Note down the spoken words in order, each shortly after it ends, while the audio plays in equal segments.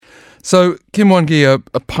So, Kim Whanki,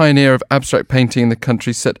 a pioneer of abstract painting in the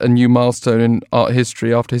country, set a new milestone in art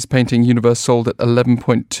history after his painting Universe sold at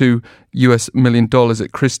 $11.2 million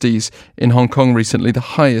at Christie's in Hong Kong recently, the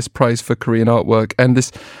highest prize for Korean artwork. And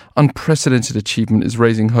this unprecedented achievement is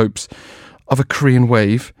raising hopes of a Korean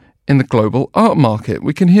wave in the global art market.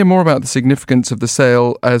 We can hear more about the significance of the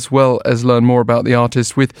sale as well as learn more about the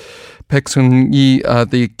artist with Baek Seung Yi,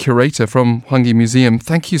 the curator from Whanki Museum.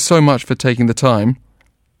 Thank you so much for taking the time.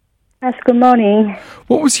 Yes, good morning.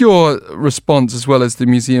 What was your response, as well as the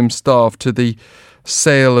museum staff, to the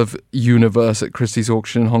sale of Universe at Christie's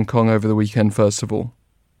auction in Hong Kong over the weekend, first of all?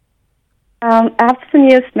 After the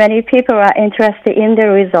news, many people are interested in the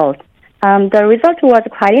result. The result was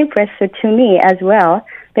quite impressive to me as well,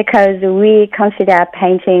 because we consider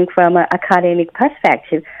painting from an academic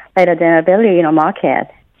perspective rather than a value in a market.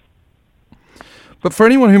 But for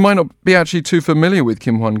anyone who might not be actually too familiar with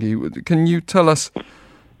Kim Whanki, can you tell us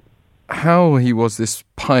how he was this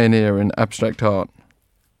pioneer in abstract art?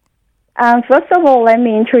 First of all, let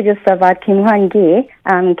me introduce about Kim Whanki.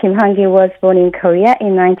 Kim Whanki was born in Korea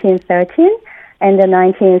in 1913. In the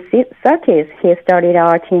 1930s, he studied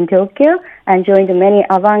art in Tokyo and joined many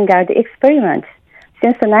avant-garde experiments.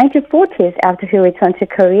 Since the 1940s, after he returned to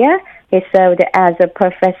Korea, he served as a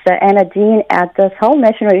professor and a dean at the Seoul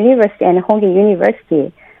National University and Whanki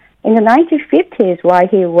University. In the 1950s, while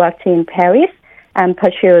he worked in Paris, and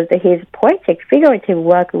pursued his poetic figurative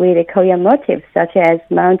work with Korean motifs such as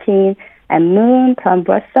mountain and moon, plum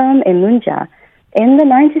blossom, and moonja. In the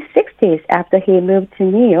 1960s, after he moved to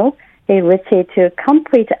New York, he returned to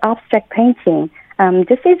complete abstract painting.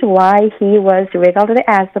 This is why he was regarded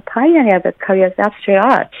as the pioneer of Korea's abstract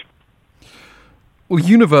art. Well,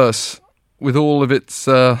 Universe, with all of its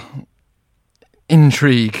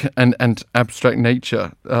intrigue and abstract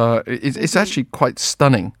nature, it's actually quite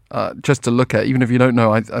stunning just to look at, even if you don't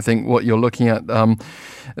know, I think, what you're looking at,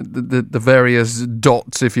 the various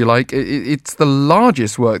dots, if you like. It's the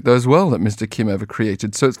largest work, though, as well, that Mr. Kim ever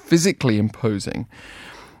created, so it's physically imposing.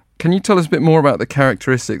 Can you tell us a bit more about the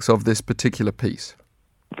characteristics of this particular piece?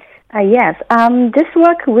 Yes. This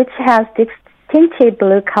work, which has distinctive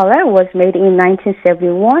blue color, was made in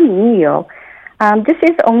 1971 in New York. This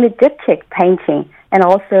is only diptych painting and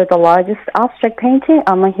also the largest abstract painting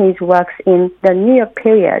among his works in the New York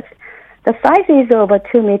period. The size is over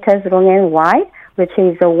 2 meters long and wide, which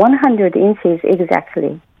is 100 inches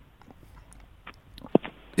exactly.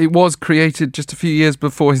 It was created just a few years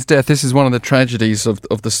before his death. This is one of the tragedies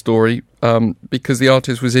of the story, because the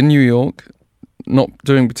artist was in New York, not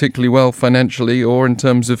doing particularly well financially or in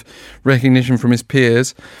terms of recognition from his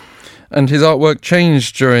peers, and his artwork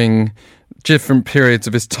changed during different periods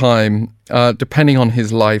of his time, depending on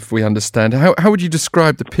his life, we understand. How would you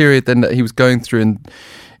describe the period then that he was going through in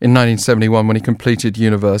 1971 when he completed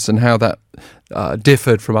Universe, and how that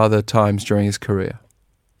differed from other times during his career?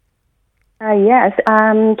 Yes.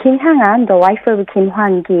 Kim Hyang-an, the wife of Kim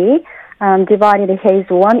Whanki, divided his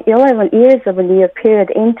 11 years of New York period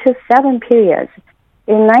into 7 periods.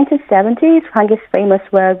 In 1970s, Whanki's famous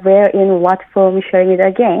work were in what form showing it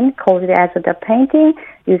again, called it as the painting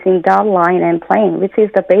using dot line and plane, which is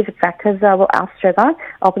the basic factors of abstract art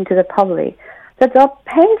open to the public. The dot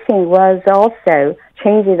painting was also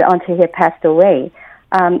changed until he passed away.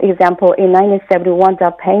 Example, in 1971,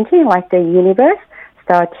 dot painting, like the Universe,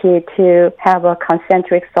 started to have a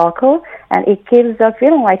concentric circle, and it gives a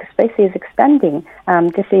feeling like space is expanding.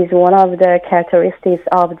 This is one of the characteristics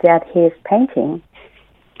of that his painting.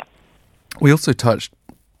 We also touched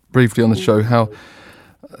briefly on the show how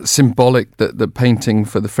symbolic the painting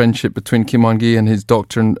for the friendship between Kim Whanki and his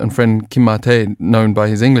doctor and friend Kim Ma-tae, known by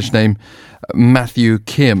his English name, Matthew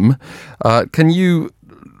Kim. Can you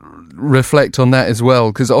reflect on that as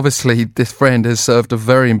well? Because obviously this friend has served a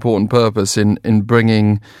very important purpose in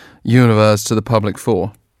bringing Universe to the public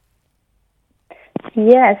fore.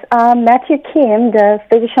 Yes, Matthew Kim, the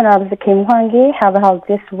physician of the Kim Whanki, have held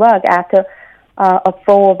this work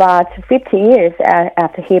for about 50 years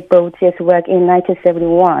after he brought his work in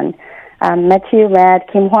 1971. Matthew met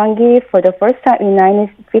Kim Whanki for the first time in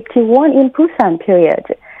 1951 in Busan period,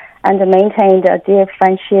 and maintained a dear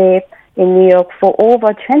friendship in New York for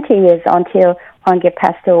over 20 years until Whanki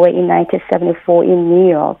passed away in 1974 in New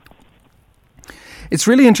York. It's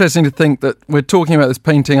really interesting to think that we're talking about this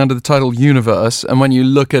painting under the title Universe, and when you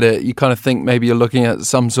look at it, you kind of think maybe you're looking at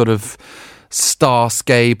some sort of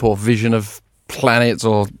starscape or vision of planets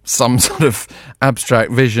or some sort of abstract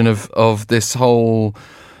vision of this whole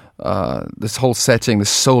setting, this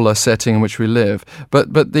solar setting in which we live.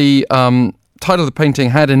 But the title of the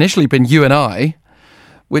painting had initially been You and I,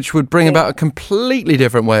 which would bring about a completely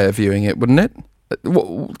different way of viewing it, wouldn't it?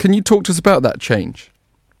 Can you talk to us about that change?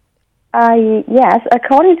 Yes,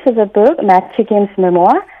 according to the book, Matthew Kim's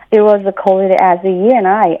memoir, it was called as a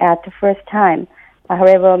UNI at the first time.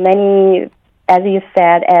 However, as you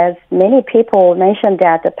said, as many people mentioned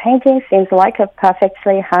that the painting seems like a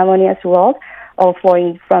perfectly harmonious world of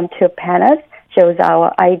flowing from two planets, shows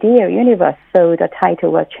our ideal universe. So the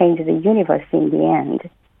title will change the universe in the end.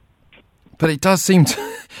 But it does seem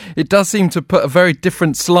to put a very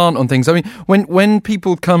different slant on things. I mean, when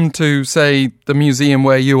people come to, say, the museum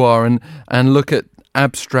where you are and look at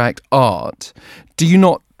abstract art, do you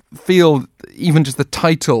not feel even just the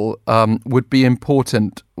title would be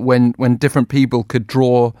important when different people could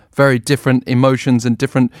draw very different emotions and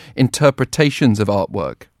different interpretations of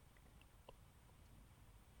artwork?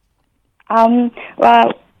 Well,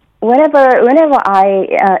 whenever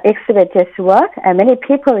I exhibit this work, many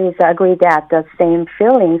people agree that the same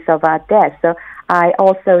feelings about that. So I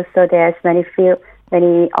also saw there's many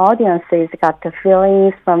audiences got the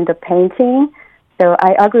feelings from the painting. So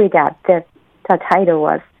I agree that the title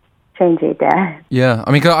was changing there. Yeah,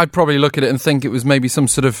 I mean, I'd probably look at it and think it was maybe some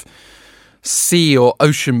sort of sea or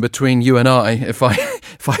ocean between you and I if I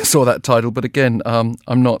saw that title. But again, I'm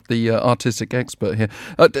not the artistic expert here.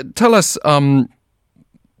 Tell us,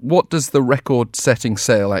 what does the record-setting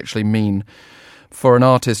sale actually mean for an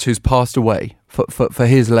artist who's passed away, for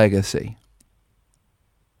his legacy?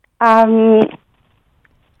 Actually,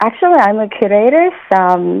 I'm a curator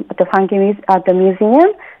at the Whanki the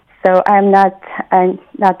museum, so I'm not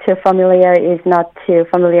too familiar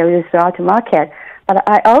with the art market. But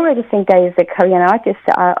I already think that is the Korean artists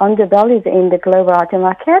are undervalued in the global art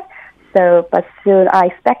market. So, but soon I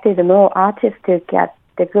expected more artists to get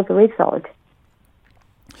the good result.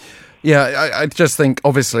 Yeah, I just think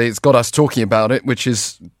obviously it's got us talking about it, which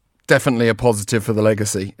is definitely a positive for the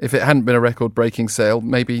legacy. If it hadn't been a record-breaking sale,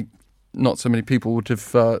 maybe not so many people would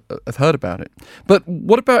have heard about it. But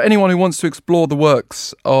what about anyone who wants to explore the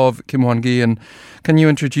works of Kim Whanki? And can you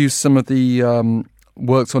introduce some of the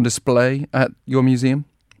works on display at your museum?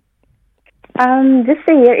 This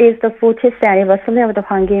year is the 40th anniversary of the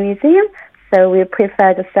Whanki Museum, so we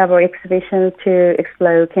prepared several exhibitions to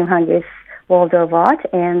explore Kim Whanki's world of art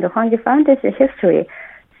and the Whanki Foundation history.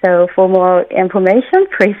 So for more information,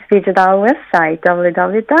 please visit our website,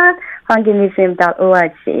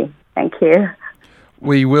 www.whankimuseum.org. Thank you.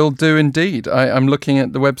 We will do indeed. I'm looking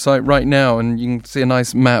at the website right now, and you can see a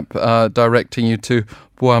nice map directing you to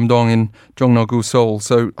Boamdong in Jongno-gu, Seoul.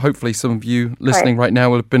 So hopefully some of you listening right now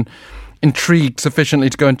will have been intrigued sufficiently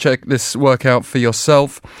to go and check this work out for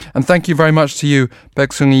yourself. And thank you very much to you, Baek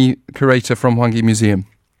Seung Yi, Curator from Whanki Museum.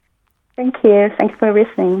 Thank you. Thanks for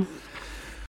listening.